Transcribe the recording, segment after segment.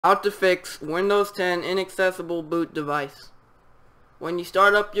How to fix Windows 10 inaccessible boot device. When you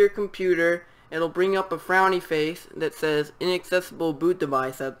start up your computer, it'll bring up a frowny face that says inaccessible boot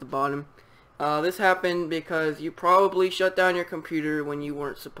device at the bottom. This happened because you probably shut down your computer when you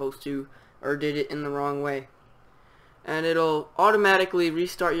weren't supposed to, or did it in the wrong way. And it'll automatically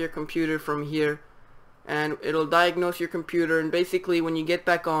restart your computer from here, and it'll diagnose your computer, and basically when you get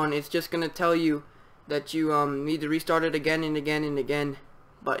back on, it's just gonna tell you that you need to restart it again and again and again.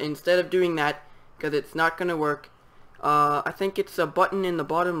 But instead of doing that, because it's not gonna work, I think it's a button in the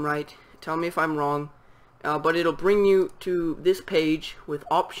bottom right, tell me if I'm wrong, but it'll bring you to this page with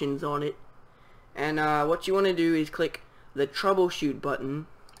options on it, and what you want to do is click the troubleshoot button,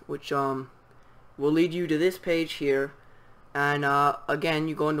 which will lead you to this page here, and again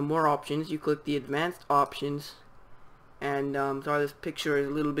you go into more options, you click the advanced options, and sorry, this picture is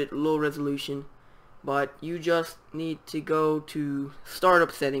a little bit low resolution, but you just need to go to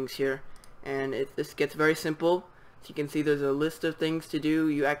startup settings here, and this gets very simple. As you can see, there's a list of things to do.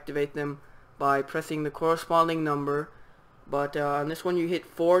 You activate them by pressing the corresponding number, but on this one you hit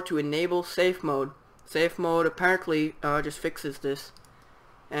 4 to enable safe mode. Safe mode apparently just fixes this,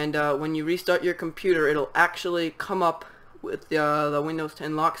 and when you restart your computer, it'll actually come up with the Windows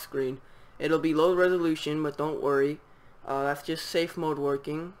 10 lock screen. It'll be low resolution, but don't worry, that's just safe mode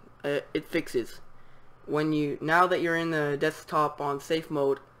working. It fixes. Now that you're in the desktop on safe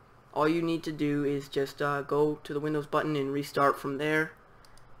mode, all you need to do is just go to the Windows button and restart from there,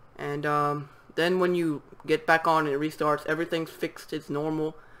 and then when you get back on and it restarts, everything's fixed, it's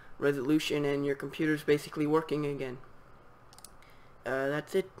normal resolution, and your computer's basically working again.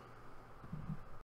 That's it.